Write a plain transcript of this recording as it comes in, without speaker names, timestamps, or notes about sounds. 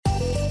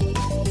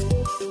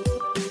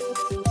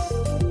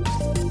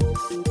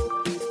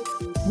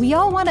We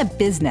all want a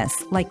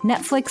business like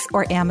Netflix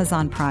or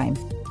Amazon Prime.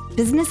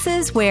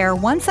 Businesses where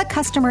once a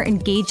customer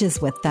engages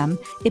with them,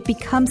 it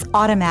becomes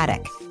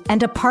automatic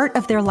and a part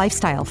of their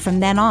lifestyle from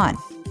then on.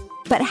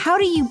 But how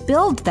do you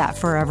build that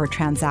forever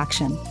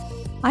transaction?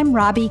 I'm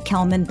Robbie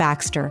Kellman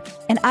Baxter,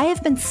 and I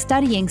have been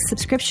studying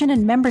subscription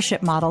and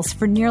membership models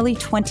for nearly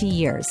 20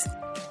 years.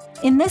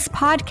 In this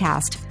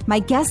podcast, my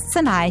guests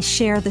and I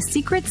share the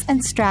secrets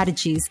and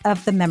strategies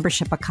of the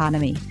membership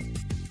economy.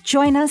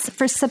 Join us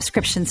for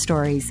Subscription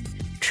Stories,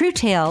 true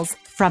tales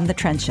from the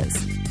trenches.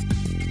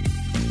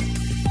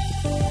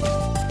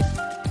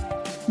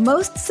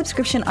 Most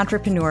subscription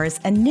entrepreneurs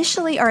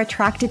initially are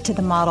attracted to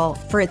the model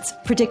for its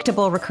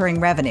predictable recurring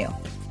revenue.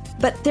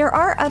 But there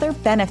are other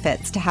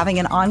benefits to having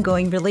an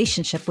ongoing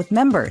relationship with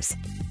members.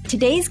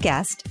 Today's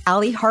guest,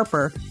 Allie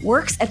Harper,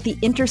 works at the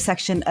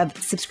intersection of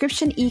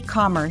subscription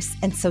e-commerce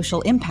and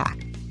social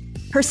impact.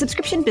 Her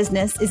subscription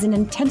business is an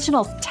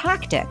intentional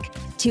tactic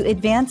to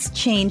advance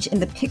change in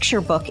the picture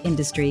book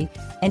industry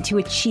and to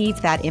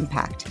achieve that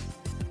impact.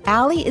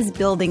 Allie is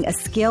building a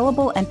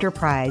scalable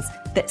enterprise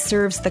that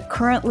serves the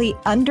currently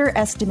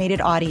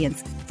underestimated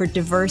audience for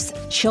diverse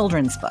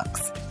children's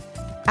books.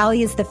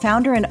 Allie is the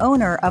founder and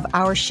owner of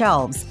Our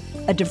Shelves,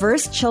 a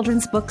diverse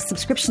children's book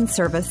subscription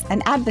service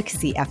and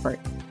advocacy effort.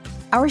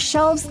 Our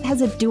Shelves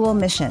has a dual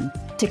mission: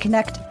 to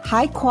connect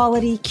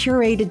high-quality,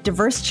 curated,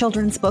 diverse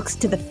children's books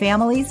to the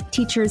families,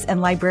 teachers,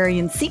 and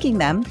librarians seeking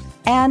them,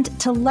 and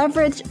to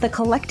leverage the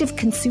collective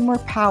consumer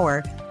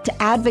power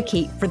to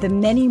advocate for the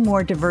many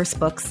more diverse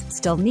books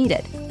still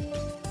needed.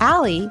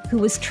 Allie, who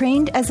was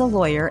trained as a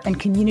lawyer and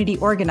community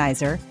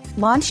organizer,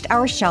 launched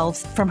Our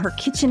Shelves from her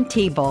kitchen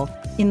table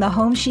in the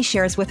home she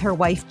shares with her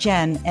wife,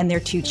 Jen, and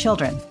their 2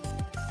 children.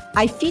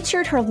 I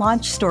featured her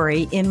launch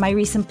story in my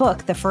recent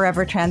book, The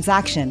Forever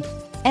Transaction,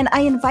 and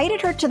I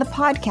invited her to the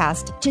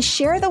podcast to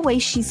share the way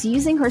she's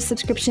using her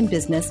subscription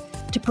business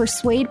to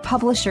persuade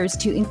publishers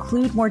to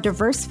include more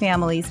diverse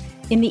families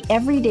in the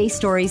everyday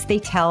stories they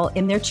tell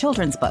in their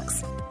children's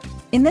books.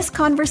 In this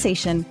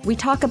conversation, we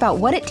talk about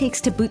what it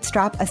takes to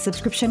bootstrap a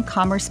subscription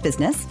commerce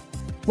business,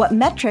 what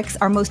metrics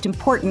are most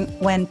important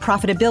when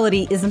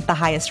profitability isn't the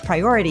highest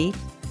priority,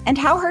 and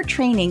how her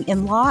training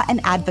in law and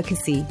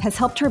advocacy has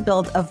helped her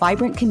build a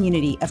vibrant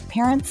community of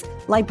parents,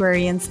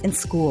 librarians, and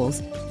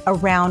schools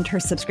around her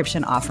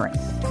subscription offering.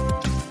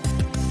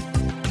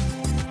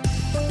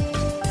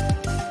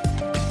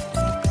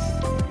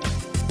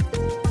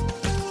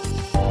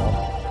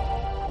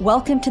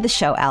 Welcome to the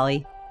show,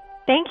 Allie.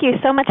 Thank you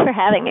so much for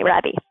having me,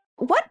 Robbie.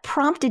 What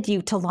prompted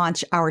you to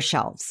launch Our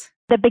Shelves?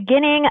 The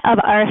beginning of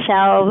Our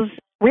Shelves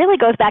really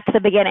goes back to the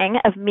beginning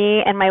of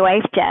me and my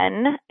wife,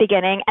 Jen,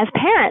 beginning as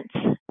parents,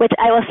 which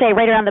I will say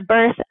right around the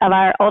birth of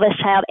our oldest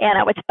child,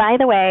 Anna, which, by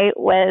the way,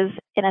 was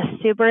in a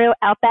Subaru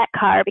Outback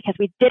car because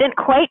we didn't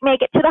quite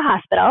make it to the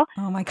hospital.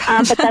 Oh, my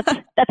gosh. But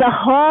that's a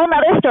whole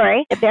other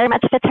story. It very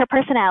much fits her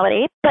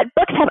personality. But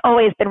books have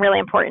always been really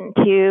important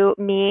to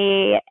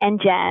me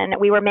and Jen.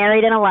 We were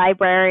married in a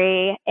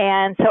library.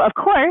 And so, of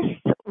course,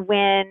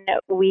 when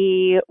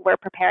we were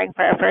preparing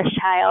for our first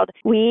child,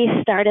 we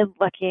started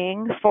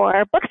looking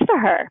for books for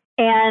her.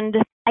 And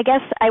I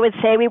guess I would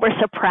say we were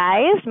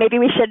surprised. Maybe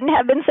we shouldn't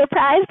have been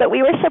surprised, but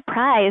we were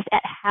surprised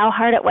at how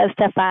hard it was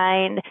to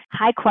find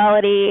high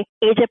quality,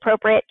 age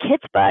appropriate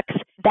kids books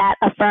that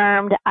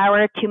affirmed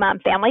our 2-mom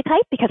family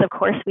type, because of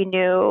course we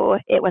knew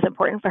it was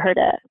important for her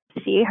to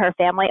see her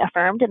family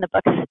affirmed in the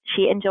books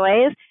she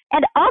enjoys.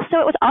 And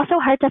also, it was also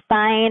hard to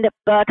find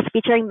books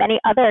featuring many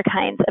other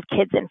kinds of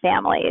kids and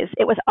families.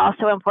 It was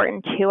also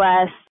important to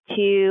us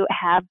to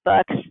have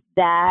books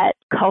that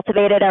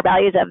cultivated our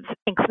values of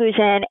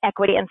inclusion,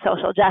 equity, and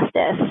social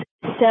justice.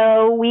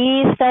 So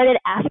we started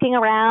asking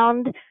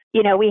around.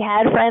 You know, we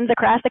had friends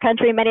across the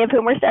country, many of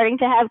whom were starting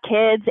to have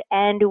kids,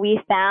 and we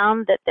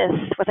found that this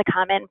was a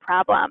common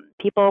problem.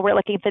 People were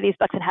looking for these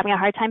books and having a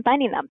hard time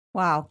finding them.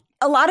 Wow.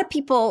 A lot of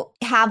people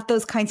have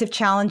those kinds of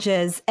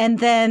challenges, and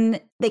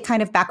then they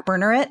kind of back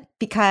burner it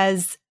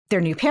because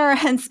they're new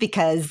parents,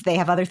 because they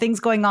have other things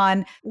going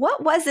on.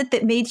 What was it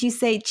that made you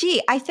say,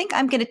 gee, I think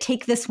I'm going to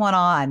take this one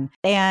on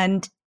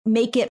and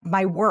make it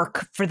my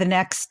work for the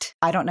next,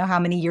 I don't know how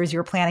many years you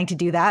were planning to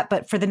do that,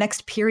 but for the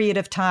next period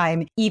of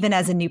time, even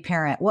as a new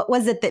parent? What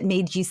was it that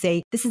made you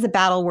say, this is a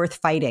battle worth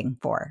fighting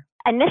for?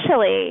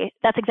 Initially,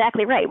 that's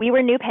exactly right. We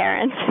were new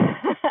parents.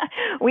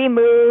 We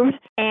moved,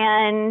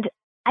 and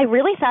I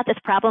really thought this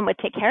problem would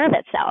take care of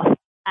itself.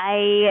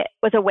 I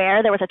was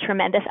aware there was a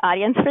tremendous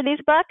audience for these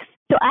books.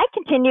 So I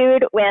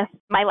continued with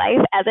my life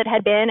as it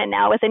had been, and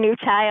now with a new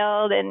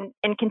child and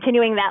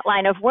continuing that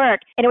line of work.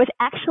 And it was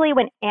actually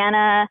when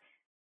Anna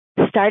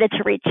started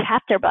to read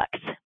chapter books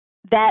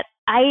that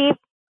a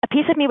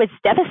piece of me was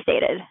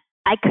devastated.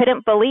 I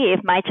couldn't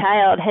believe my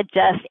child had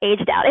just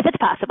aged out, if it's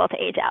possible to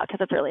age out,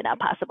 because it's really not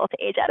possible to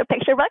age out of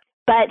picture books.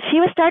 But she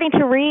was starting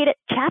to read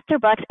chapter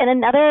books, and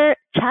another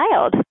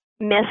child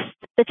missed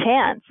the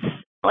chance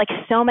like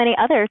so many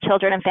other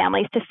children and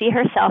families, to see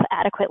herself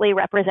adequately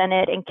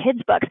represented in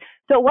kids' books.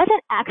 So it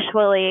wasn't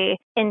actually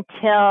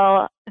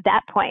until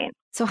that point.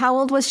 So how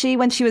old was she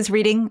when she was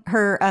reading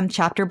her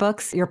chapter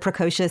books, your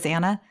precocious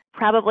Anna?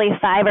 Probably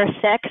 5 or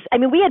 6. I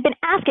mean, we had been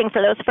asking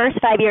for those first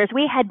 5 years.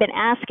 We had been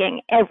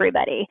asking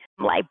everybody,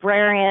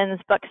 librarians,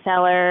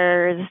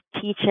 booksellers,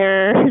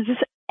 teachers,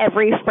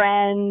 every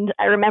friend.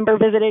 I remember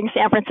visiting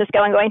San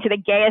Francisco and going to the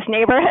gayest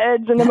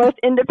neighborhoods and the most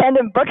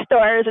independent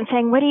bookstores and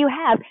saying, what do you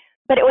have?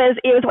 But it was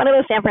one of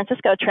those San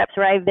Francisco trips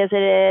where I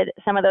visited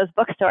some of those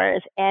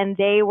bookstores, and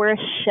they were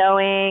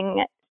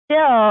showing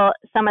still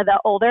some of the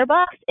older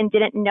books and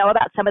didn't know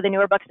about some of the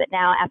newer books that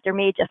now, after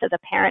me, just as a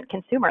parent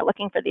consumer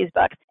looking for these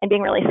books and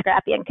being really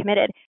scrappy and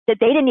committed, that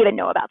they didn't even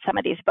know about some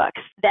of these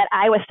books that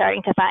I was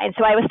starting to find.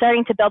 So I was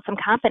starting to build some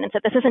confidence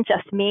that this isn't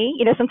just me.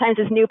 You know, sometimes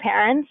as new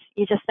parents,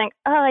 you just think,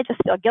 oh, I just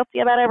feel guilty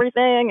about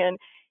everything,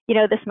 and you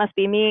know, this must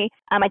be me.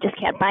 I just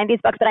can't find these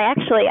books. But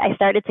I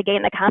started to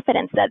gain the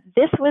confidence that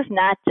this was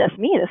not just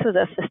me. This was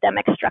a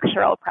systemic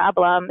structural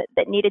problem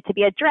that needed to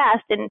be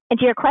addressed. And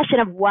to your question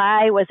of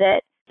why was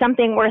it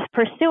something worth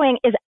pursuing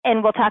is,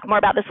 and we'll talk more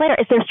about this later,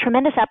 is there's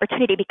tremendous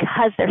opportunity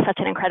because there's such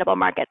an incredible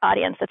market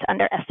audience that's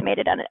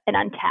underestimated and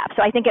untapped.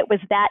 So I think it was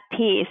that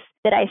piece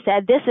that I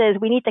said,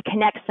 we need to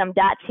connect some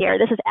dots here.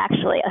 This is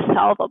actually a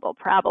solvable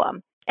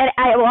problem. And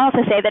I will also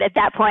say that at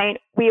that point,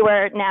 we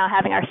were now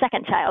having our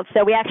second child.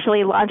 So we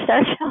actually launched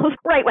ourselves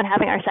right when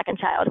having our second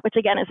child, which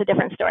again is a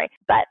different story.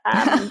 But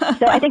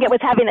so I think it was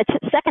having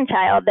the second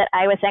child that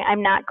I was saying,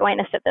 I'm not going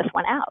to sit this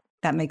one out.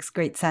 That makes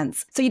great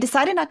sense. So you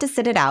decided not to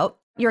sit it out.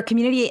 You're a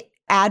community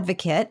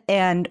advocate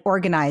and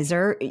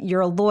organizer.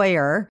 You're a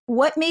lawyer.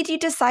 What made you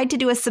decide to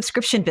do a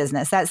subscription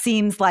business? That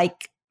seems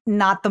like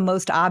not the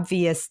most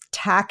obvious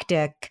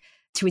tactic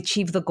to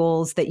achieve the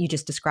goals that you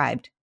just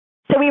described.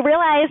 So we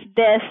realized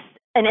this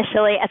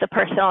initially as a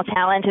personal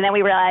challenge, and then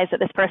we realized that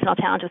this personal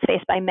challenge was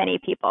faced by many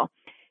people.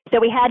 So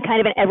we had kind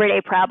of an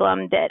everyday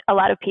problem that a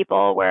lot of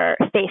people were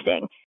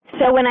facing.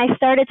 So when I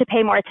started to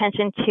pay more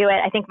attention to it,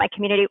 I think my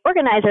community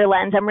organizer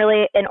lens, I'm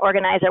really an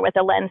organizer with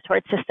a lens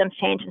towards systems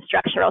change and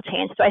structural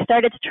change. So I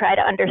started to try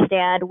to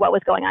understand what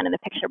was going on in the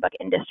picture book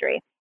industry.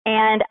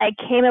 And I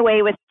came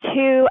away with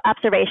 2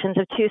 observations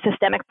of 2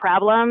 systemic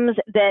problems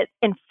that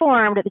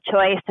informed the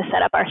choice to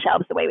set up our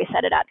shelves the way we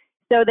set it up.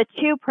 So the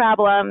 2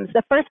 problems,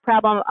 the first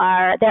problem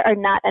are there are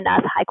not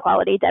enough high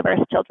quality, diverse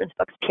children's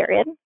books,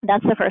 period.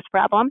 That's the first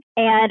problem.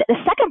 And the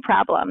second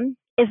problem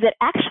is that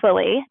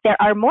actually there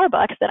are more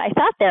books than I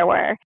thought there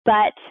were,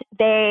 but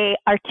they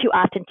are too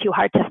often too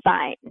hard to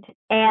find.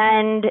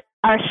 And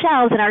our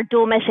shelves and our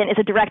dual mission is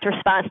a direct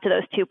response to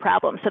those 2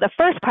 problems. So the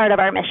first part of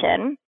our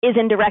mission is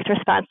in direct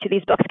response to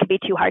these books could be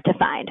too hard to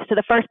find. So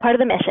the first part of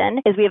the mission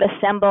is we've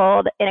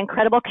assembled an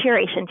incredible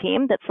curation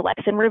team that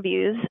selects and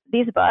reviews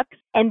these books.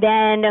 And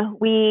then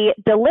we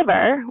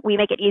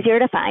make it easier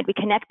to find. We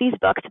connect these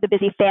books to the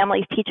busy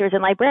families, teachers,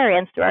 and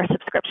librarians through our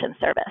subscription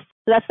service.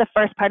 So that's the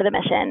first part of the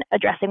mission,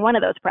 addressing one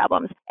of those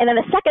problems. And then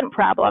the second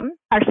problem,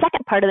 our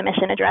second part of the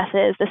mission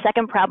addresses the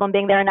second problem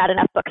being there are not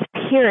enough books,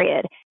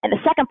 period. And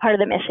the second part of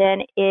the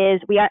mission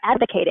is we are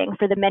advocating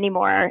for the many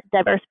more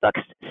diverse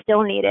books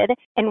still needed.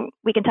 And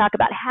we can talk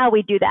about how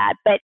we do that.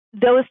 But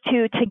those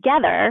 2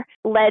 together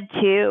led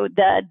to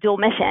the dual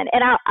mission.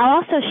 And I'll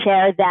also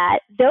share that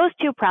those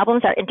 2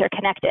 problems are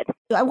interconnected.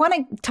 I want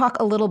to talk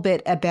a little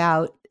bit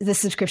about the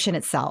subscription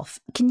itself.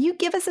 Can you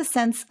give us a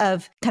sense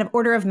of kind of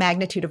order of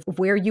magnitude of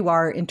where you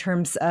are in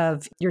terms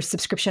of your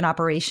subscription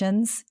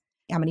operations?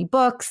 How many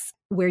books,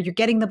 where you're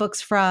getting the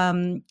books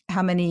from,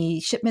 how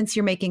many shipments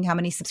you're making, how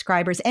many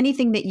subscribers,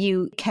 anything that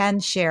you can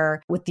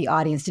share with the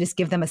audience to just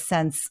give them a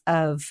sense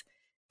of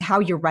how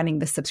you're running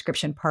the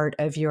subscription part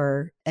of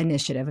your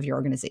initiative, of your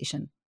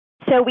organization.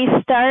 So we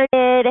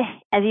started,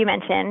 as you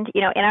mentioned,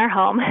 in our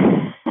home,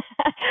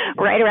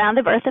 right around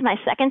the birth of my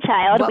second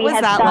child. What was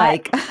that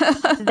like?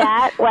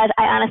 I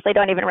honestly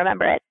don't even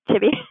remember it, to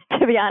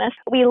be honest.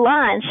 We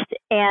launched,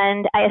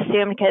 and I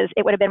assumed because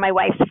it would have been my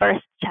wife's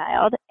first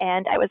child,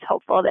 and I was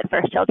hopeful that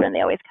first children,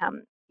 they always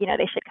come, they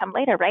should come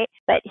later, right?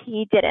 But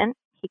he didn't.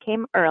 He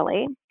came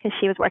early because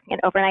she was working an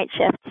overnight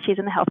shift. She's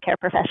in the healthcare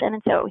profession,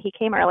 and so he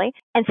came early.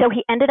 And so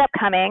he ended up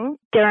coming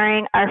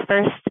during our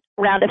first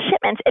round of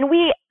shipments. And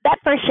that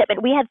first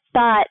shipment, we had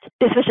thought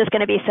this was just going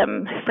to be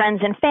some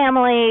friends and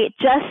family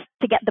just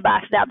to get the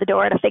boxes out the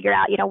door to figure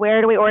out,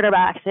 where do we order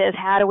boxes?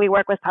 How do we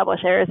work with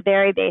publishers?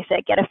 Very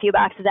basic, get a few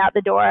boxes out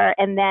the door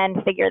and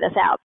then figure this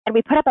out. And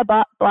we put up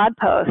a blog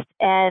post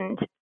and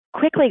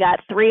quickly got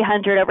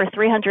over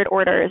 300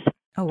 orders.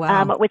 Oh,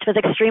 wow. Which was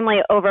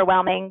extremely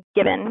overwhelming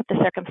given the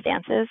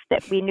circumstances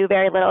that we knew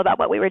very little about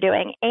what we were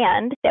doing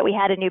and that we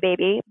had a new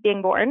baby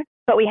being born.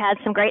 But we had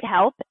some great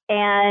help.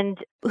 And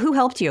who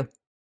helped you?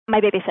 My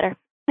babysitter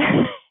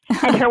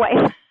and her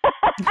wife.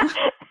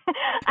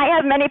 I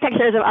have many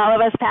pictures of all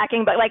of us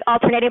packing, but like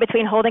alternating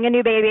between holding a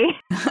new baby,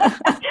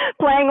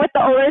 playing with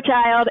the older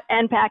child,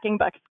 and packing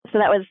books. So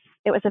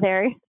it was a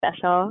very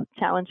special,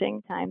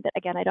 challenging time that,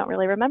 again, I don't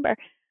really remember.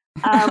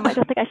 I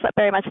don't think I slept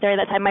very much during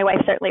that time. My wife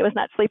certainly was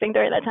not sleeping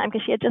during that time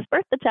because she had just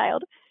birthed the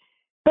child.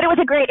 But it was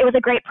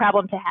a great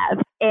problem to have.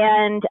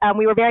 And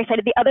we were very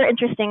excited. The other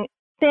interesting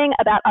thing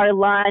about our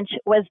launch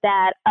was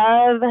that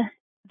of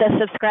the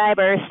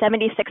subscribers,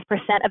 76%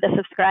 of the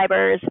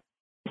subscribers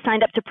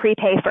signed up to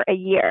prepay for a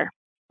year.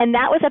 And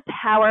that was a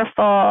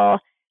powerful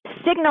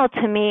signal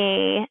to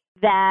me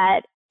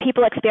that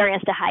people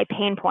experienced a high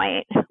pain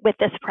point with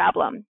this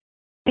problem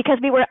because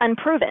we were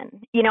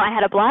unproven. I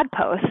had a blog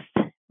post,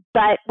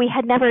 but we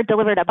had never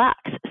delivered a box.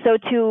 So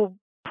to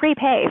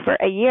prepay for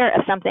a year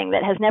of something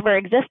that has never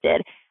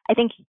existed, I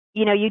think,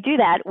 you do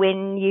that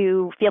when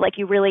you feel like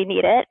you really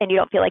need it and you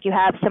don't feel like you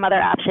have some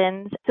other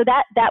options. So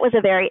that was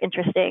a very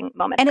interesting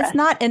moment. And it's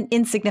not an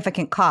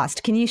insignificant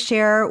cost. Can you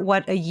share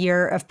what a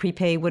year of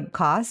prepay would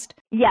cost?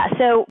 Yeah,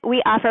 so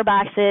we offer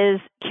boxes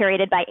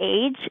curated by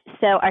age.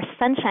 So our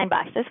Sunshine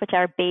boxes, which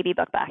are baby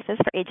book boxes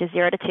for ages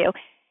 0 to 2,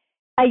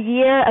 a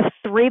year of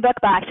 3 book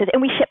boxes,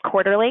 and we ship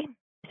quarterly,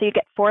 so you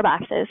get 4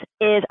 boxes,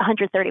 is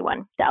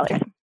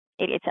 $131.88.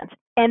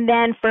 And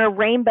then for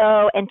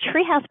Rainbow and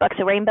Treehouse books,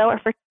 so Rainbow are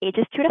for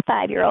ages 2 to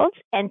 5-year-olds,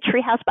 and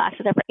Treehouse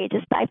boxes are for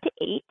ages 5 to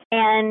 8.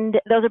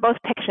 And those are both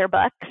picture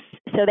books,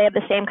 so they have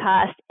the same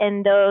cost,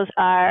 and those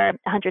are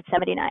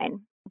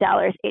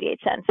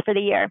 $179.88 for the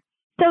year.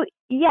 So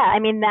yeah, I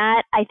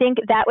think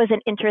that was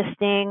an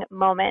interesting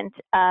moment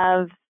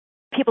of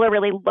people are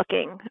really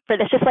looking for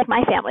this, just like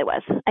my family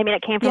was.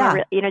 It came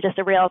from just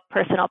a real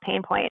personal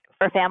pain point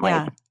for families.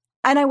 Yeah.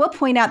 And I will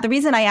point out, the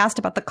reason I asked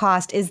about the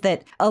cost is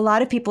that a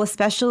lot of people,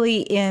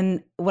 especially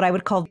in what I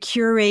would call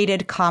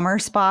curated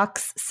commerce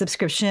box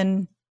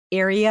subscription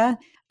area,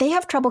 they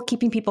have trouble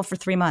keeping people for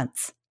 3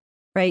 months,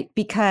 right?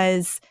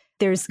 Because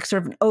there's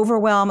sort of an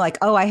overwhelm, like,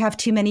 oh, I have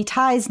too many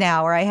ties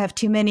now, or I have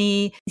too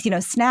many,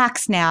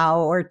 snacks now,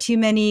 or too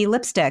many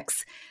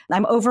lipsticks.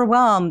 I'm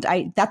overwhelmed.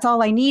 That's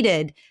all I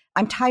needed.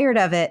 I'm tired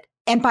of it.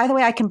 And by the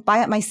way, I can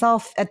buy it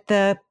myself at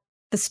the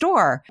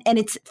store. And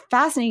it's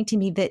fascinating to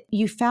me that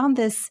you found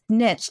this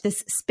niche,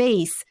 this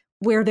space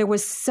where there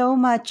was so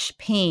much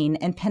pain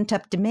and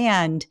pent-up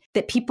demand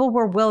that people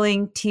were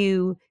willing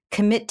to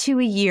commit to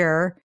a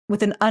year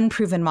with an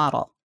unproven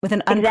model, with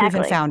an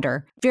unproven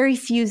founder. Very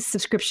few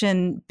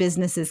subscription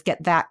businesses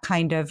get that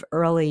kind of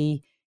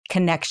early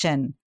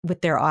connection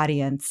with their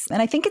audience.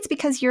 And I think it's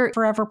because your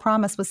Forever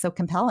Promise was so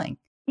compelling.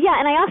 Yeah,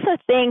 and I also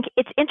think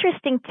it's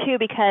interesting too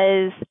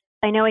because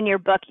I know in your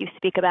book you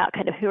speak about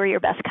kind of who are your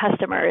best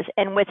customers,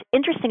 and what's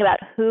interesting about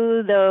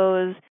who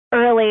those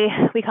early,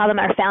 we call them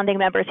our founding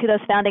members, who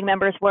those founding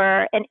members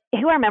were and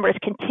who our members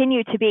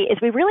continue to be is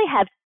we really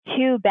have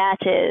 2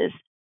 batches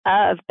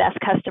of best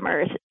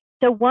customers.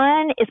 So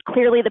one is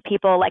clearly the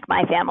people like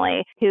my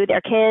family who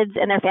their kids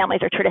and their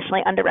families are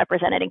traditionally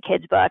underrepresented in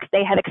kids' books.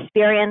 They have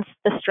experienced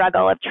the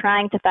struggle of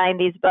trying to find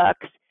these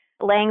books,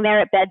 laying there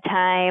at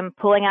bedtime,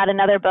 pulling out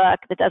another book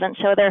that doesn't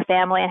show their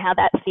family and how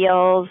that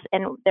feels,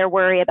 and their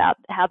worry about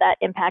how that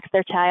impacts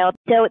their child.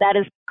 So that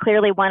is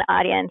clearly one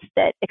audience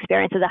that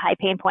experiences a high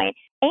pain point.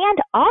 And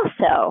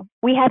also,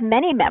 we have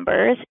many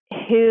members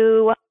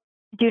who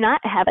do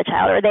not have a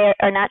child or they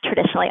are not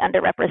traditionally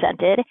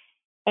underrepresented,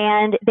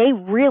 and they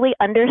really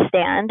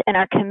understand and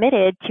are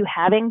committed to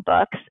having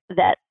books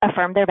that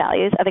affirm their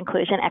values of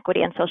inclusion,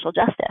 equity, and social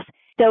justice.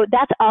 So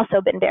that's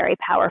also been very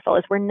powerful,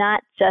 is we're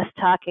not just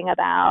talking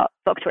about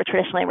folks who are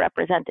traditionally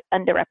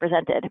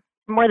underrepresented.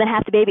 More than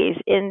half the babies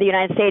in the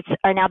United States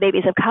are now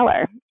babies of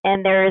color,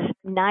 and there's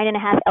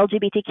 9.5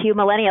 LGBTQ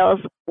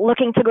millennials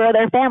looking to grow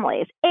their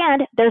families.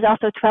 And there's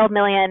also 12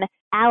 million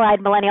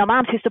allied millennial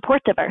moms who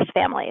support diverse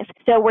families.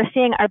 So we're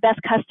seeing our best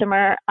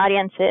customer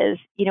audiences,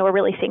 we're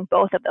really seeing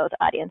both of those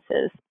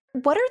audiences.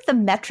 What are the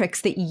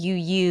metrics that you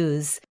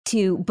use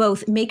to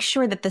both make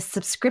sure that the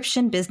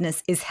subscription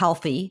business is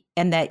healthy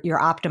and that you're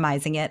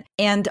optimizing it,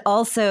 and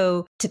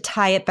also to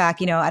tie it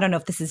back? I don't know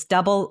if this is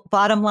double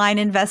bottom line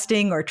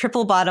investing or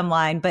triple bottom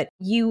line, but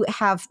you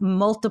have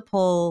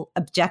multiple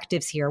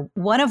objectives here,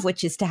 one of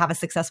which is to have a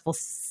successful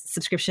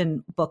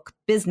subscription book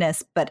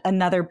business, but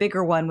another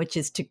bigger one, which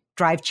is to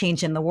drive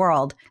change in the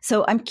world.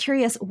 So I'm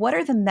curious, what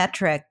are the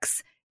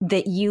metrics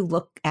that you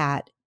look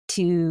at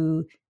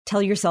to tell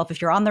yourself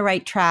if you're on the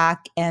right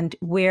track and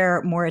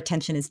where more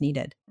attention is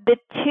needed? The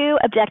 2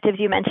 objectives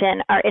you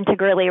mentioned are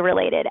integrally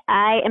related.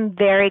 I am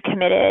very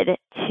committed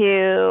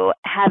to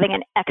having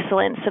an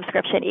excellent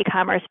subscription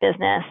e-commerce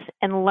business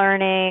and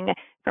learning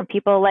from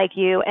people like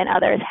you and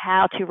others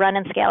how to run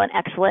and scale an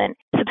excellent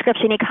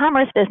subscription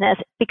e-commerce business,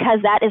 because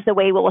that is the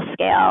way we will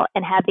scale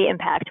and have the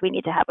impact we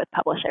need to have with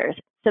publishers.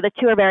 So the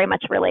 2 are very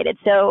much related.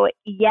 So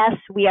yes,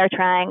 we are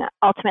trying,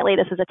 ultimately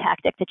this is a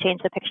tactic to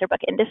change the picture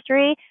book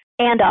industry.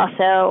 And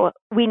also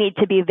we need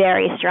to be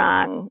very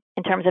strong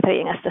in terms of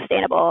being a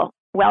sustainable,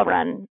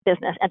 well-run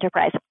business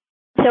enterprise.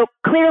 So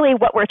clearly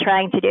what we're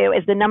trying to do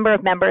is the number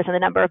of members and the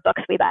number of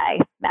books we buy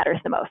matters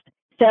the most.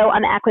 So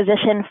on the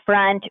acquisition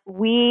front,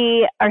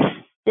 we're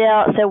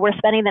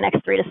spending the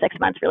next 3 to 6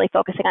 months really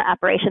focusing on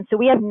operations. So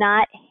we have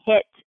not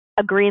hit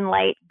a green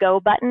light go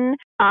button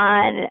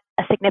on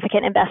a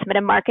significant investment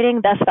in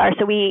marketing thus far.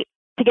 So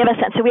to give a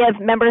sense, so we have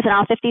members in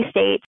all 50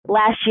 states.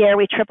 Last year,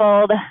 we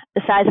tripled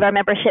the size of our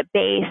membership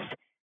base.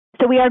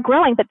 So we are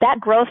growing, but that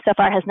growth so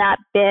far has not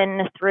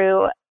been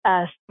through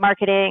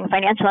marketing,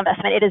 financial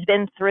investment. It has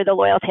been through the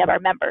loyalty of our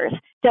members.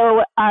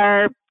 So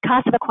our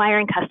cost of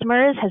acquiring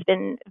customers has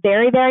been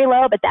very, very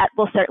low, but that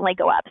will certainly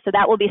go up. So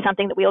that will be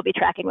something that we will be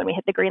tracking when we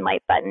hit the green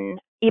light button,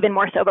 even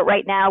more so. But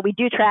right now we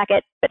do track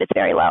it, but it's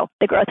very low.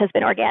 The growth has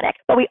been organic.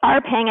 But we are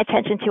paying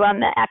attention to, on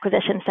the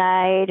acquisition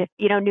side,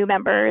 new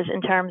members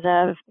in terms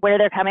of where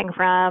they're coming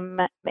from.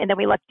 And then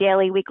we look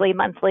daily, weekly,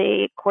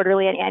 monthly,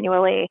 quarterly, and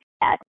annually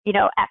at,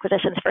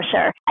 acquisitions for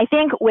sure. I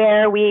think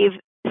where we've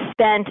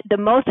spent the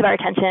most of our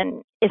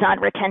attention is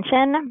on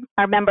retention.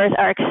 Our members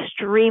are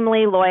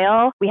extremely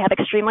loyal. We have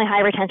extremely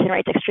high retention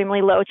rates,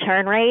 extremely low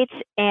churn rates.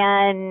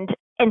 And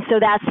so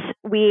that's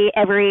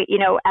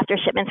after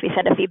shipments, we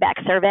send a feedback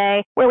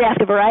survey where we ask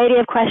a variety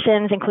of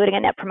questions, including a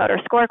net promoter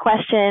score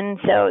question.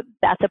 So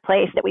that's a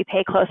place that we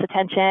pay close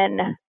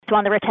attention. So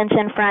on the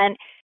retention front,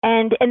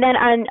 and then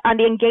on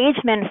the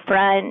engagement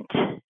front,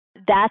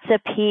 that's a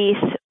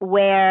piece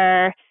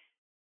where,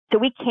 so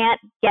we can't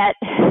get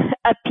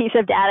a piece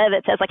of data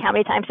that says how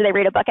many times do they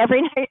read a book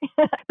every night,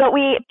 but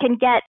we can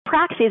get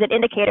proxies and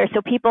indicators.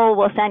 So people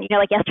will send,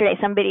 yesterday,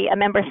 a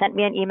member sent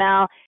me an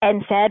email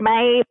and said,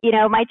 my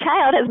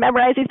child has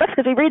memorized these books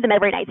because we read them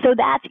every night. So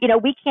that's,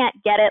 we can't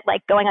get it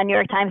going on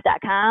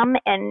NewYorkTimes.com,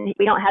 and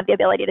we don't have the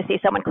ability to see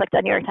someone clicked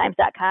on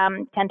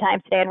NewYorkTimes.com 10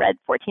 times today and read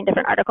 14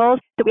 different articles.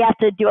 So we have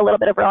to do a little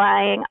bit of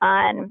relying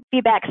on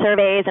feedback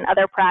surveys and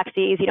other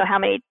proxies. How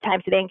many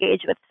times do they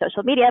engage with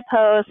social media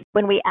posts?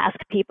 When we ask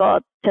people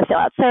to fill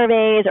out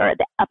surveys, or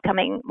the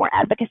upcoming more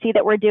advocacy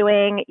that we're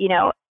doing,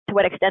 to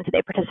what extent do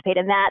they participate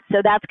in that?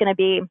 So that's going to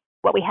be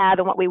what we have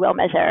and what we will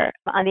measure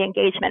on the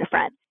engagement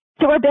front.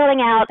 So we're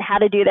building out how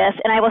to do this.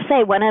 And I will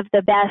say one of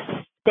the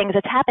best things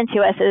that's happened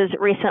to us is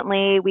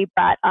recently we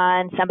brought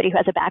on somebody who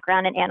has a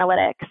background in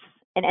analytics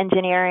and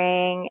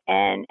engineering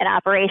and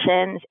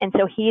operations. And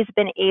so he's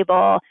been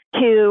able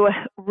to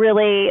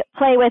really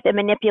play with and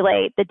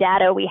manipulate the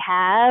data we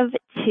have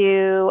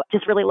to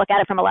just really look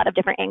at it from a lot of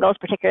different angles,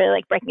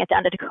 particularly breaking it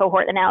down to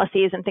cohort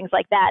analyses and things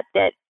like that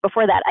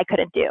before that I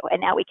couldn't do. And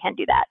now we can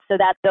do that. So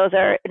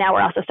now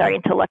we're also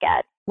starting to look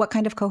at. What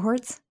kind of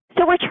cohorts?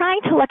 So we're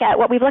trying to look at,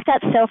 what we've looked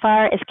at so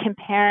far is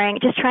comparing,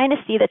 just trying to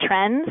see the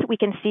trends we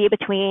can see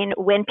between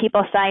when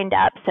people signed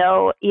up.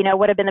 So,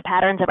 what have been the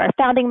patterns of our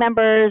founding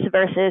members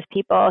versus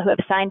people who have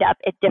signed up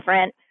at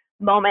different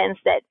moments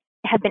that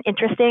have been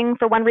interesting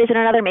for one reason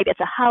or another. Maybe it's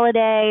a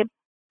holiday,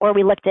 or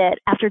we looked at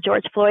after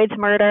George Floyd's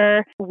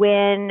murder,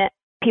 when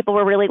people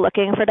were really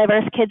looking for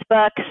diverse kids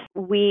books.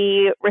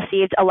 We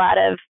received a lot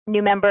of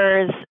new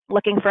members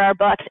looking for our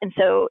books. And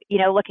so,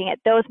 looking at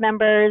those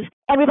members.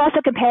 And we've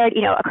also compared,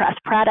 across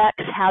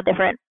products, how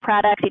different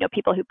products,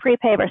 people who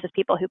prepay versus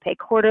people who pay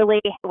quarterly,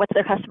 what's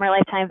their customer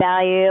lifetime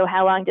value,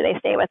 how long do they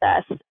stay with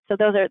us? So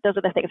those are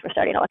the things we're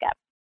starting to look at.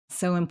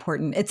 So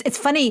important. It's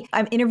funny.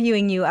 I'm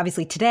interviewing you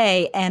obviously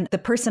today, and the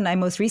person I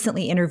most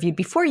recently interviewed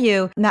before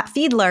you, Matt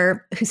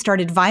Fiedler, who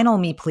started Vinyl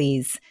Me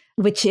Please,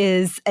 which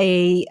is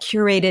a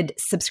curated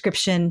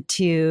subscription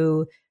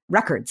to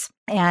records.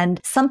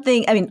 And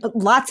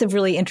lots of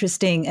really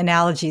interesting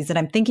analogies that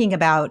I'm thinking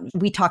about.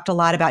 We talked a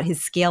lot about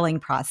his scaling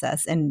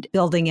process and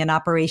building in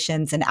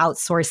operations and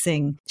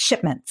outsourcing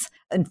shipments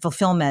and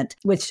fulfillment,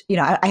 which,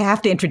 I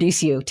have to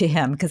introduce you to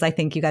him because I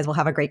think you guys will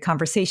have a great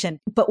conversation.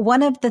 But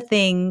one of the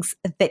things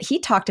that he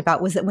talked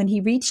about was that when he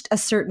reached a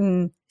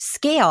certain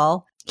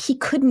scale, he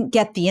couldn't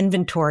get the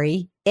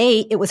inventory.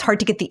 It was hard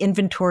to get the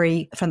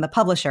inventory from the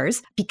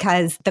publishers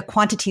because the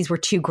quantities were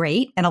too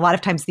great. And a lot of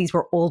times these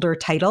were older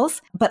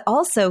titles, but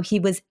also he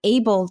was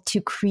able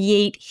to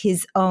create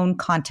his own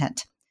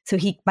content. So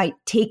he might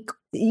take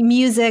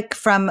music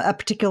from a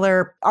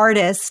particular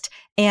artist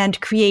and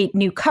create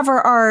new cover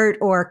art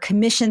or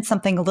commission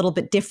something a little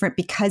bit different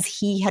because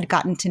he had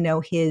gotten to know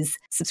his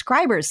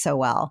subscribers so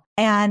well.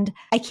 And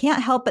I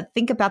can't help but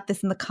think about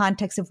this in the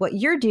context of what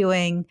you're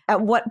doing.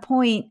 At what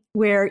point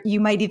where you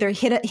might either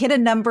hit a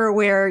number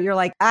where you're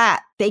like,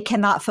 they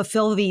cannot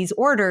fulfill these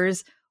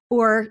orders,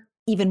 or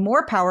even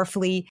more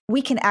powerfully,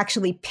 we can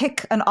actually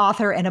pick an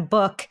author and a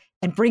book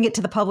and bring it to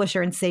the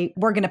publisher and say,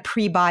 we're going to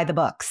pre-buy the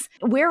books.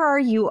 Where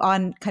are you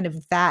on kind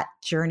of that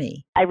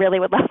journey? I really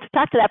would love to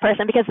talk to that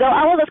person because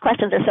all of those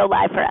questions are so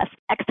live for us.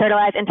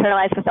 Externalize,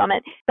 internalize,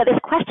 fulfillment. But this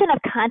question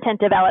of content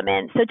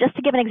development. So just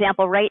to give an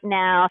example, right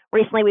now,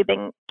 recently we've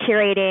been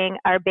curating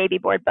our baby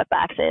board book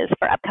boxes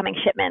for upcoming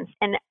shipments.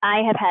 And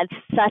I have had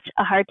such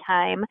a hard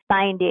time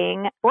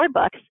finding board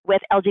books with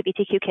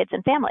LGBTQ kids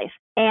and families.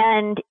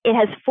 And it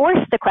has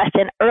forced the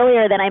question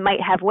earlier than I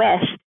might have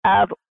wished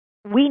of,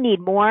 we need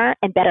more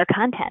and better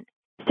content.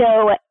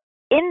 So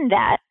in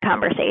that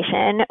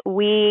conversation,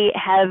 we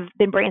have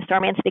been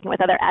brainstorming and speaking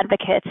with other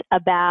advocates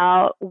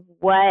about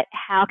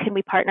how can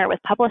we partner with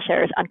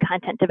publishers on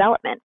content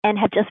development, and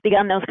have just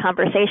begun those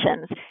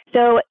conversations.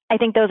 So I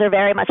think those are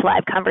very much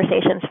live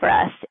conversations for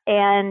us.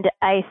 And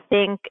I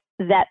think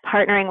that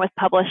partnering with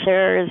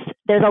publishers,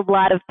 there's a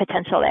lot of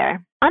potential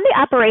there. On the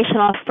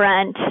operational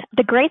front,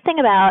 the great thing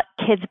about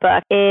Kids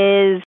Book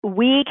is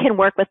we can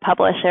work with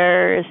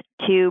publishers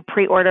to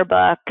pre-order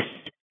books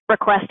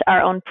request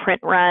our own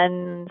print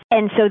runs.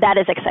 And so that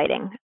is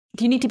exciting.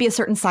 Do you need to be a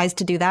certain size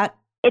to do that?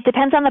 It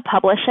depends on the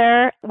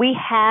publisher. We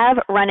have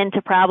run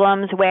into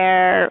problems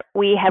where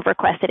we have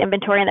requested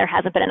inventory and there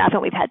hasn't been enough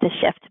and we've had to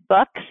shift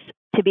books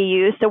to be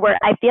used. So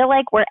I feel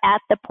like we're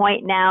at the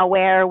point now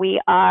where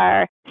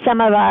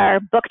some of our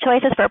book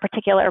choices for a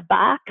particular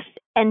box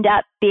end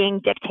up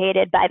being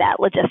dictated by that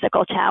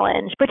logistical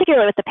challenge,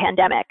 particularly with the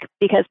pandemic,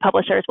 because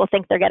publishers will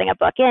think they're getting a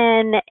book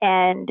in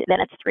and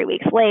then it's 3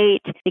 weeks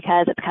late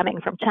because it's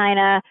coming from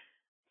China.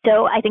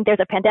 So I think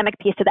there's a pandemic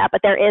piece to that, but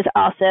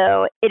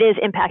it is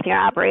impacting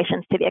our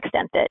operations to the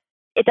extent that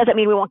it doesn't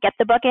mean we won't get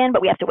the book in,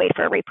 but we have to wait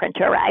for a reprint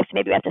to arrive. So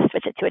maybe we have to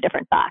switch it to a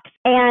different box.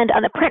 And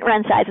on the print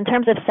run size, in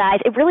terms of size,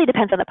 it really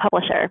depends on the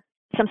publisher.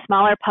 Some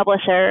smaller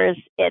publishers,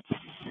 it's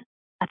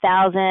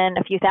 1,000,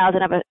 a few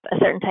thousand of a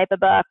certain type of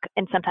book,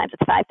 and sometimes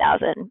it's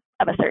 5,000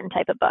 of a certain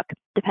type of book,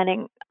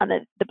 depending on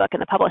the book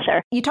and the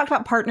publisher. You talked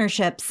about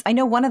partnerships. I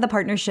know one of the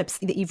partnerships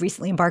that you've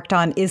recently embarked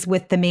on is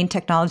with the Maine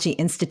Technology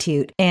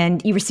Institute,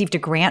 and you received a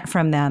grant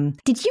from them.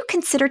 Did you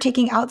consider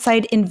taking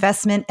outside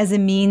investment as a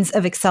means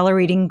of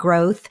accelerating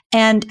growth?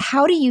 And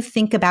how do you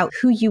think about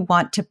who you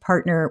want to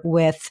partner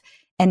with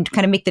and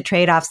kind of make the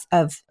trade-offs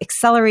of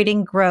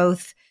accelerating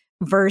growth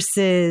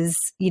versus,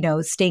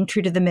 staying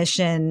true to the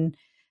mission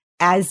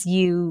as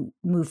you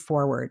move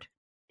forward?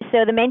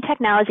 So the Maine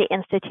Technology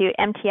Institute,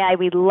 MTI,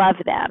 we love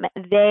them.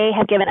 They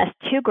have given us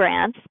 2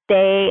 grants.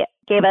 They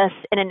gave us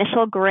an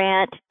initial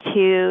grant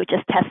to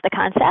just test the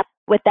concept.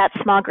 With that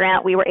small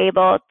grant, we were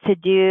able to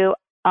do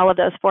all of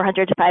those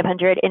 400 to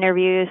 500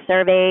 interviews,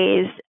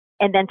 surveys,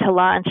 and then to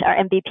launch our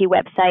MVP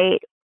website,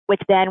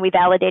 which then we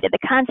validated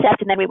the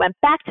concept. And then we went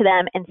back to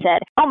them and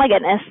said, oh my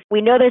goodness,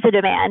 we know there's a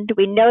demand.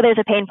 We know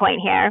there's a pain point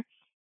here.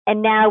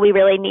 And now we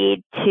really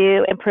need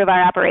to improve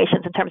our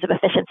operations in terms of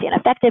efficiency and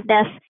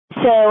effectiveness.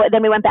 So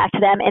then we went back to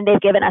them and they've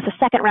given us a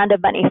second round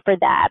of money for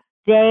that.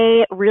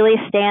 They really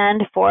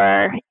stand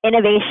for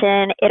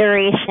innovation,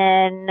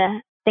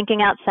 iteration,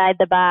 thinking outside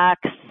the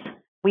box.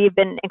 We've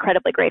been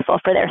incredibly grateful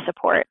for their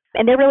support.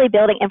 And they're really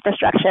building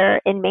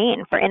infrastructure in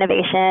Maine for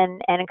innovation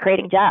and in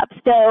creating jobs.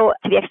 So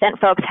to the extent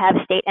folks have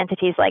state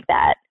entities like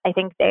that, I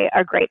think they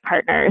are great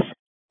partners.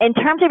 In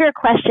terms of your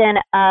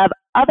question of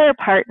other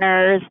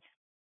partners,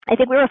 I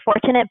think we were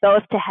fortunate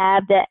both to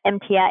have the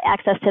MTI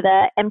access to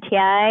the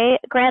MTI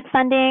grant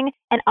funding,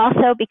 and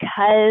also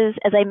because,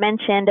 as I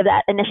mentioned, of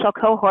that initial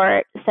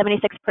cohort,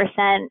 76%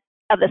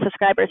 of the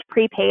subscribers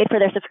prepaid for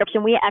their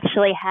subscription. We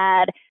actually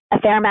had a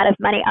fair amount of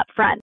money up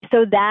front,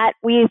 so that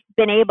we've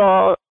been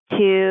able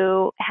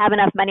to have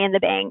enough money in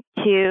the bank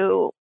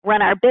to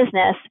run our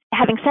business.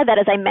 Having said that,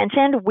 as I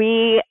mentioned,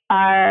 we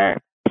are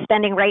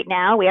spending right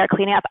now. We are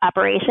cleaning up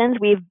operations.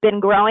 We've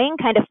been growing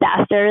kind of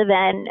faster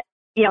than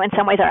in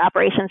some ways our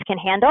operations can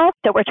handle.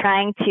 So we're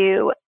trying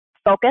to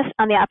focus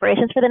on the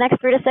operations for the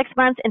next 3 to 6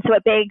 months. And so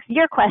it begs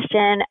your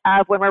question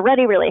of when we're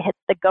ready, really hit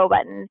the go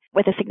button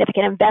with a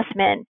significant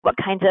investment. What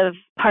kinds of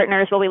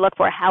partners will we look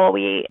for? How will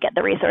we get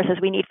the resources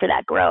we need for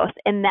that growth?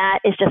 And that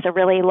is just a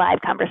really live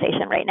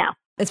conversation right now.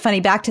 It's funny,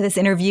 back to this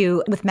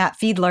interview with Matt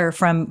Fiedler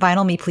from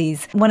Vinyl Me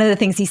Please. One of the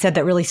things he said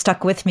that really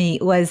stuck with me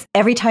was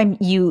every time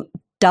you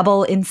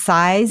double in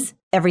size,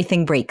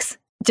 everything breaks.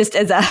 Just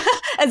as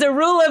a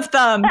rule of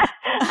thumb.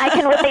 I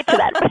can relate to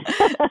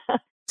that.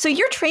 So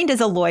you're trained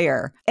as a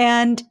lawyer.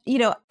 And,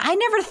 I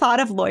never thought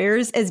of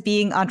lawyers as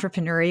being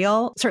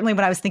entrepreneurial, certainly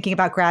when I was thinking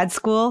about grad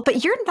school.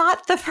 But you're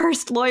not the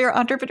first lawyer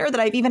entrepreneur that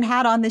I've even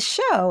had on this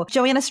show.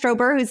 Joanna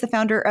Strober, who's the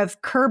founder of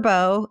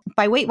Kurbo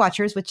by Weight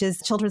Watchers, which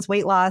is a children's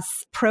weight loss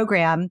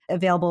program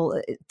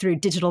available through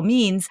digital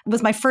means,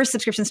 was my first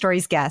Subscription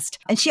Stories guest.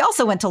 And she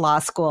also went to law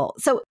school.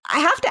 So I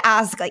have to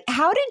ask,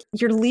 how did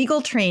your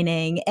legal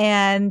training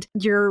and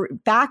your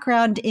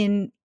background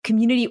in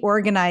community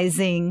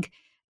organizing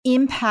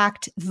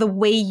impact the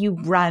way you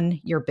run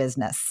your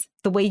business,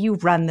 the way you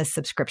run the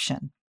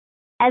subscription?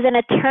 As an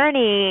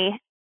attorney,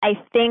 I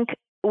think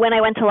when I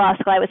went to law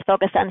school, I was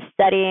focused on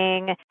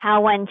studying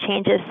how one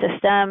changes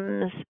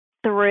systems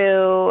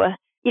through,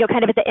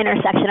 kind of at the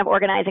intersection of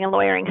organizing and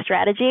lawyering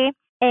strategy.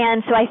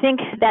 And so I think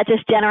that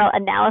just general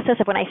analysis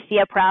of when I see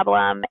a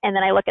problem and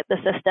then I look at the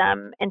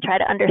system and try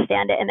to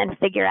understand it and then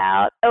figure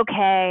out,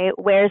 okay,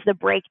 where's the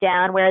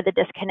breakdown? Where are the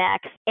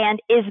disconnects? And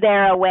is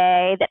there a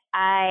way that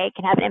I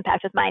can have an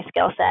impact with my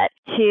skill set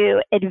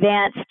to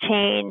advance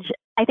change?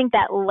 I think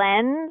that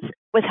lens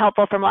was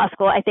helpful from law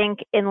school. I think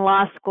in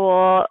law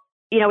school,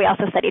 we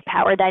also studied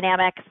power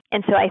dynamics.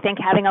 And so I think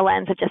having a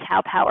lens of just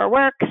how power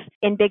works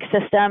in big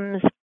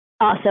systems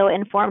also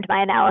informed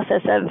my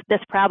analysis of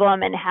this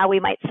problem and how we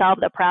might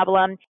solve the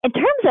problem. In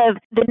terms of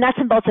the nuts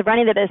and bolts of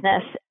running the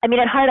business, at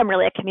heart, I'm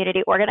really a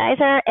community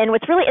organizer. And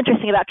what's really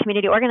interesting about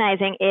community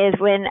organizing is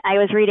when I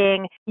was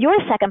reading your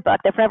second book,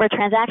 The Forever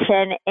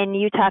Transaction, and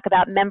you talk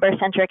about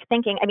member-centric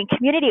thinking.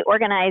 Community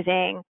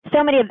organizing,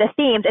 so many of the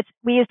themes,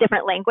 we use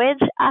different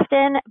language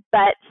often,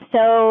 but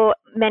so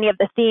many of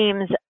the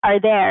themes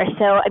are there.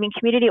 So,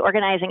 community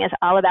organizing is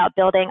all about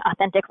building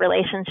authentic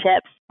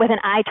relationships with an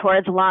eye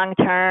towards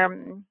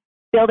long-term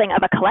building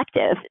of a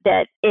collective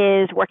that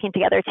is working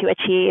together to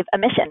achieve a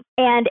mission.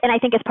 And I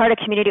think as part of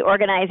community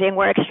organizing,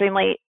 we're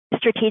extremely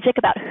strategic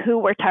about who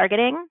we're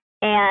targeting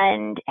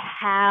and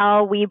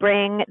how we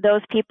bring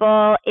those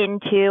people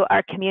into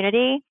our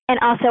community, and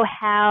also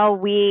how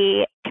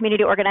we,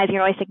 community organizing,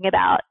 are always thinking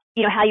about,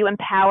 how you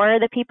empower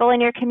the people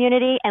in your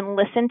community and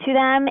listen to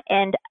them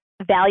and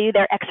value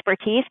their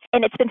expertise.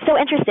 And it's been so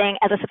interesting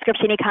as a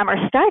subscription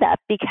e-commerce startup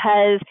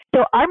because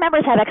so our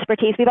members have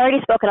expertise. We've already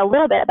spoken a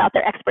little bit about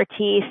their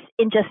expertise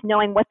in just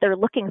knowing what they're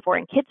looking for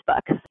in kids'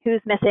 books,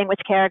 who's missing,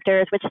 which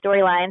characters, which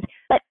storylines.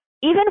 But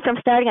even from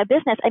starting a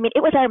business,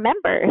 it was our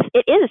members.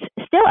 It is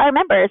still our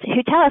members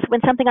who tell us when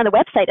something on the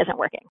website isn't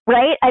working,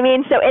 right?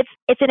 So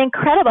it's an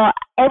incredible,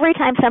 every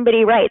time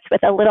somebody writes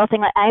with a little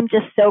thing, like, I'm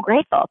just so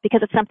grateful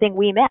because it's something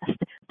we missed.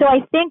 So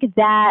I think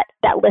that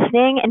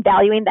listening and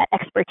valuing that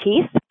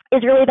expertise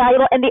is really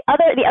valuable. And the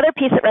other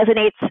piece that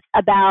resonates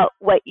about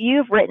what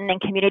you've written in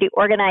community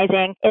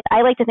organizing is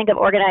I like to think of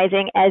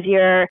organizing as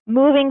you're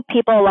moving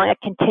people along a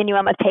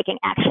continuum of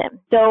taking action.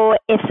 So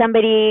if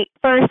somebody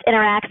first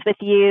interacts with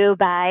you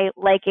by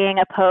liking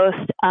a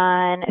post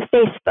on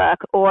Facebook,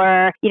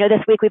 or,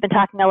 this week we've been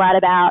talking a lot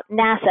about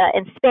NASA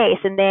and space,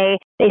 and they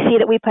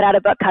see that we put out a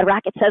book called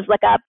Rocket Says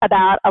Look Up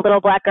about a little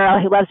black girl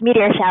who loves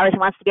meteor showers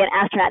and wants to be an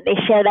astronaut. They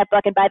share that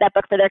book and buy that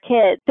book for their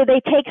kids. So they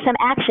take some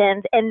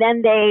actions, and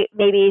then they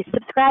maybe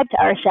subscribe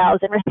to our shelves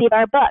and receive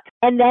our book.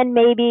 And then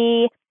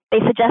maybe they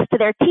suggest to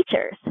their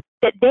teachers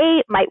that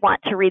they might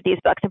want to read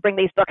these books and bring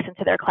these books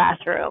into their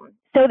classroom.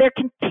 So you're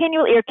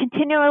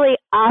continually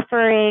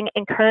offering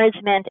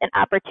encouragement and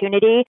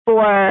opportunity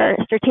for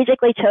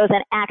strategically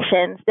chosen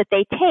actions that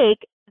they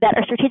take that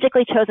are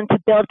strategically chosen to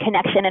build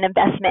connection and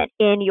investment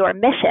in your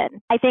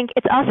mission. I think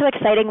it's also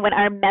exciting when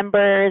our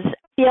members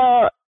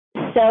feel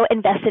so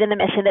invested in the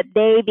mission that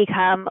they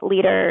become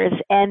leaders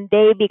and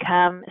they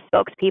become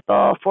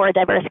spokespeople for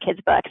diverse kids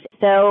books.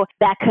 So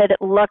that could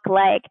look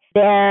like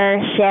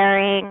they're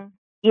sharing,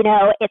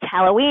 it's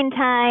Halloween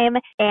time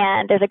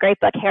and there's a great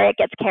book, Harriet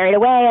Gets Carried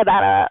Away,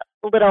 about a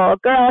little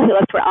girl who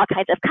loves to wear all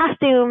kinds of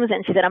costumes,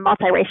 and she's in a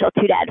multiracial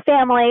two-dad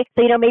family.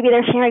 So, maybe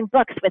they're sharing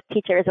books with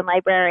teachers and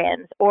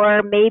librarians,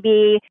 or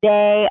maybe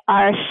they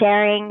are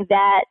sharing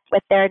that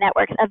with their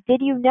networks of,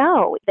 did you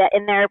know that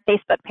in their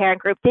Facebook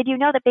parent group, did you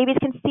know that babies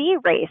can see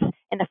race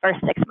in the first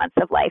 6 months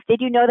of life? Did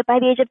you know that by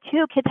the age of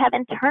 2, kids have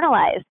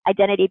internalized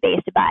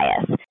identity-based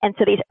bias? And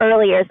so these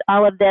early years,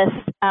 all of this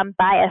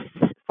bias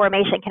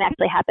formation can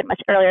actually happen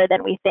much earlier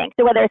than we think.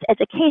 So whether it's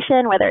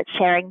education, whether it's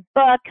sharing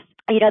books,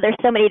 there's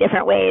so many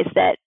different ways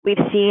that we've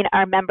seen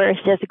our members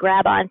just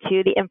grab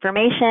onto the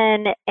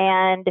information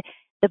and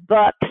the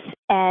books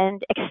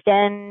and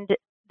extend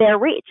their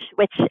reach,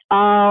 which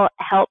all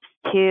helps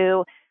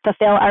to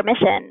fulfill our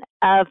mission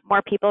of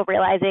more people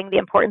realizing the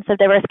importance of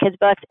diverse kids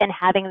books and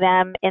having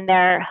them in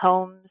their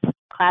homes,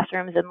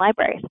 classrooms, and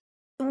libraries.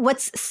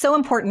 What's so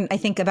important, I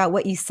think, about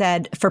what you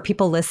said for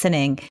people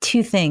listening,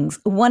 2 things.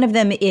 One of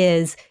them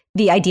is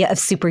the idea of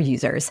super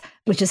users,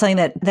 which is something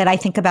that I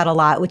think about a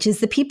lot, which is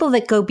the people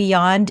that go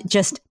beyond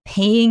just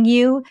paying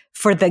you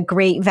for the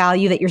great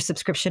value that your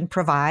subscription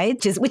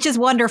provides, which is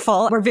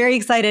wonderful. We're very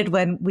excited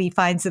when we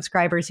find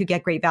subscribers who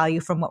get great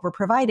value from what we're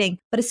providing.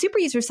 But a super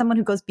user is someone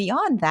who goes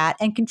beyond that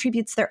and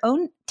contributes their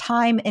own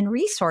time and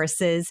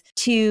resources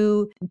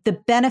to the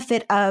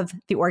benefit of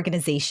the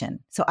organization.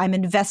 So I'm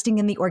investing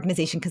in the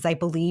organization because I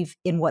believe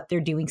in what they're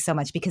doing so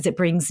much, because it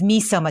brings me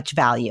so much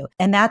value.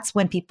 And that's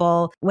when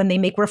people, when they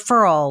make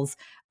referrals,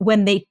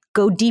 when they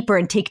go deeper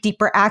and take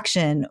deeper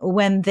action,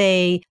 when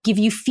they give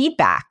you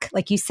feedback,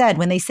 like you said,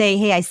 when they say,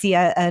 hey, I see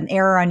an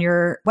error on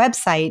your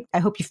website, I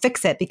hope you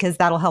fix it because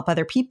that'll help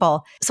other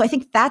people. So I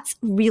think that's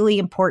really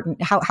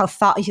important, how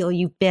thoughtful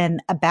you've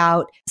been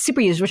about super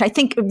users, which I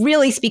think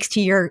really speaks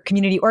to your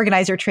community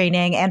organizer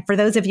training. And for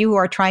those of you who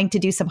are trying to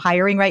do some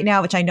hiring right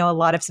now, which I know a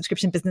lot of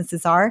subscription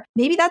businesses are,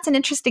 maybe that's an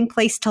interesting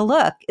place to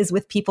look, is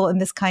with people in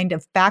this kind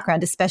of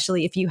background,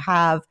 especially if you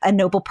have a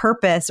noble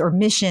purpose or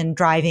mission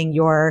driving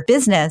your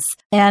business.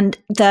 And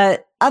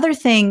the other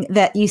thing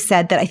that you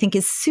said that I think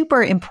is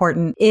super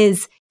important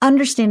is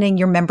understanding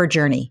your member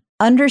journey,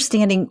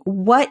 understanding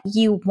what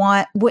you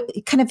want, what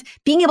kind of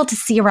being able to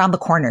see around the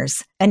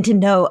corners and to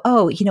know,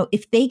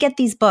 if they get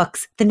these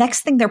books, the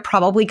next thing they're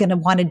probably going to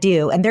want to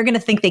do, and they're going to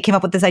think they came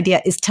up with this idea,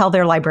 is tell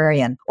their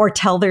librarian or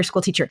tell their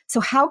school teacher.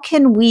 So how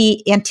can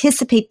we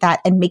anticipate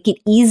that and make it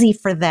easy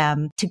for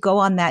them to go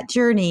on that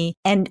journey?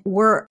 And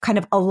we're kind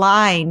of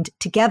aligned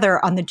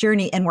together on the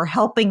journey, and we're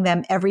helping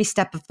them every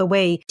step of the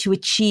way to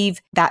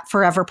achieve that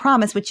forever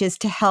promise, which is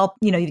to help,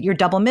 your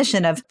double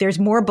mission of there's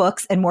more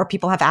books and more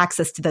people have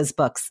access to those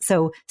books.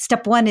 So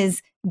step 1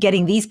 is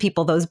getting these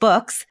people those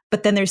books,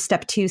 but then there's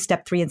step 2,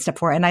 step 3, and step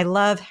 4. And I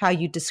love how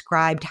you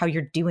described how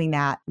you're doing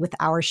that with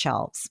our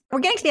shelves. We're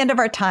getting to the end of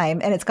our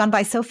time, and it's gone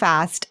by so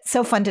fast.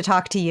 So fun to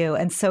talk to you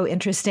and so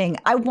interesting.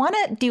 I want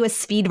to do a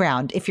speed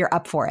round if you're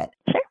up for it.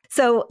 Sure.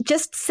 So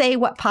just say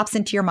what pops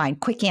into your mind,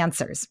 quick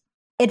answers.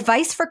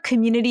 Advice for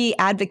community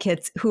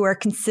advocates who are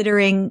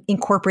considering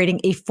incorporating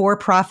a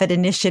for-profit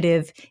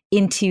initiative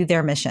into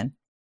their mission.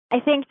 I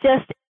think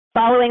just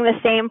following the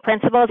same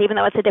principles, even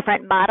though it's a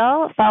different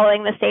model,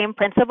 following the same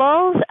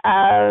principles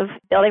of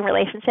building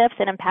relationships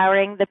and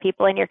empowering the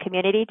people in your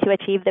community to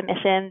achieve the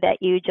mission that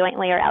you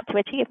jointly are out to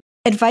achieve.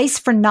 Advice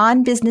for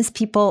non-business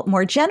people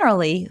more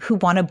generally who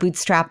want to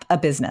bootstrap a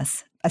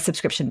business, a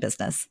subscription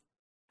business.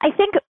 I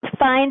think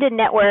find a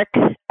network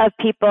of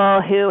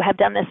people who have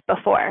done this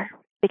before,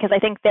 because I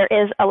think there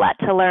is a lot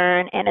to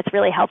learn, and it's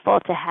really helpful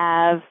to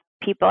have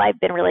people. I've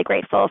been really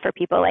grateful for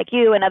people like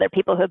you and other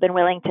people who have been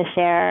willing to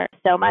share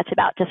so much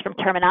about just from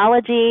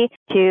terminology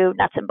to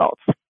nuts and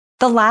bolts.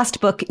 The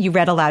last book you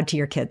read aloud to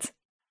your kids?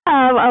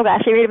 Oh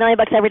gosh, I read a million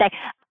books every day.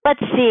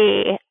 Let's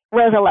see.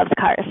 Rosa Loves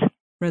Cars.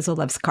 Rosa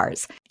Loves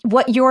Cars.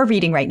 What you're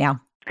reading right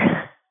now?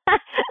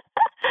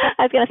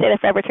 I was going to say The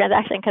Forever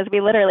Transaction because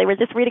we literally were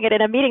just reading it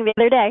in a meeting the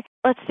other day.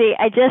 Let's see.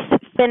 I just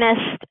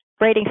finished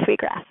Braiding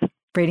Sweetgrass.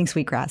 Braiding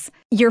Sweetgrass.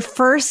 Your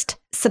first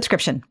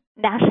subscription?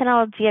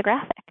 National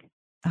Geographic.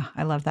 Oh,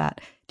 I love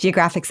that.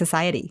 Geographic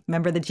Society.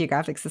 Remember the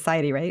Geographic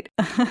Society, right?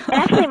 And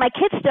actually, my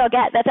kids still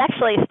that's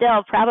actually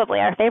still probably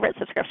our favorite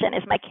subscription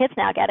is my kids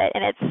now get it.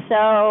 And it's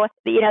so,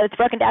 it's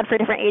broken down for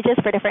different ages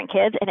for different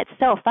kids. And it's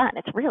so fun.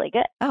 It's really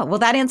good. Oh, well,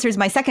 that answers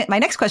my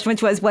next question,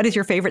 which was, what is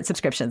your favorite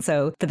subscription?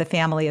 So for the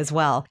family as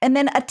well. And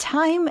then a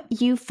time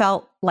you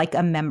felt like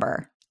a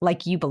member,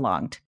 like you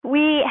belonged.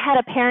 We had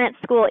a parent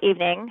school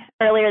evening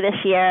earlier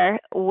this year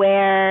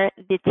where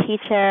the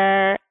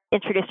teacher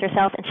introduced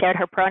herself and shared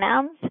her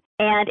pronouns.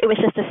 And it was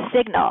just a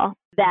signal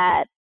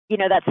that,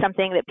 that's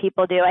something that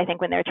people do, I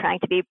think, when they're trying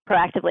to be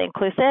proactively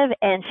inclusive.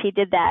 And she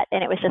did that.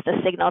 And it was just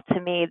a signal to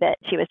me that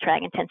she was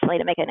trying intentionally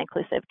to make an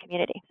inclusive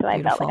community. So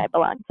I felt like I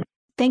belonged.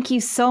 Thank you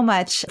so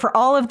much for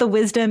all of the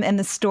wisdom and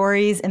the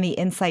stories and the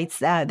insights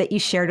that you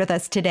shared with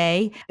us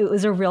today. It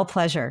was a real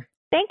pleasure.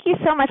 Thank you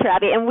so much,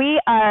 Robbie. And we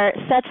are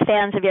such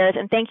fans of yours.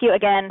 And thank you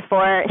again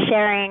for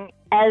sharing,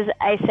 as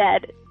I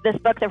said, this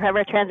book, The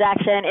Forever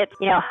Transaction. It's,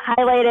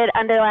 highlighted,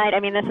 underlined. I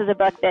mean, this is a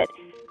book that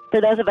for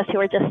those of us who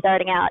are just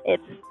starting out,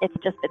 it's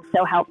just been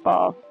so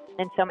helpful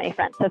in so many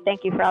fronts. So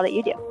thank you for all that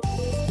you do.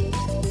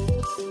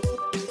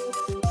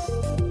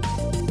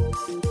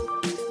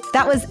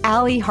 That was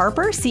Allie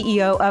Harper,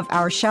 CEO of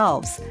Our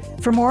Shelves.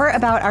 For more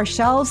about Our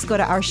Shelves, go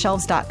to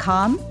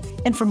ourshelves.com.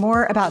 And for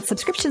more about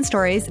subscription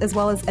stories, as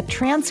well as a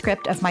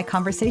transcript of my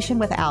conversation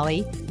with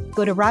Allie,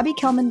 go to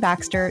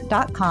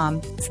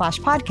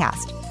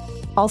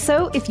RobbieKellmanBaxter.com/podcast.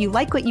 Also, if you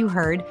like what you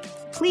heard,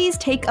 please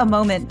take a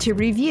moment to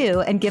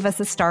review and give us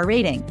a star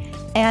rating.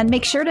 And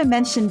make sure to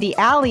mention the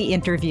Allie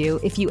interview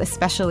if you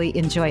especially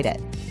enjoyed it.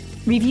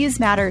 Reviews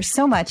matter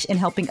so much in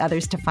helping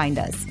others to find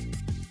us.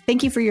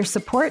 Thank you for your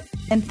support,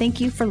 and thank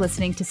you for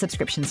listening to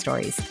Subscription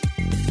Stories.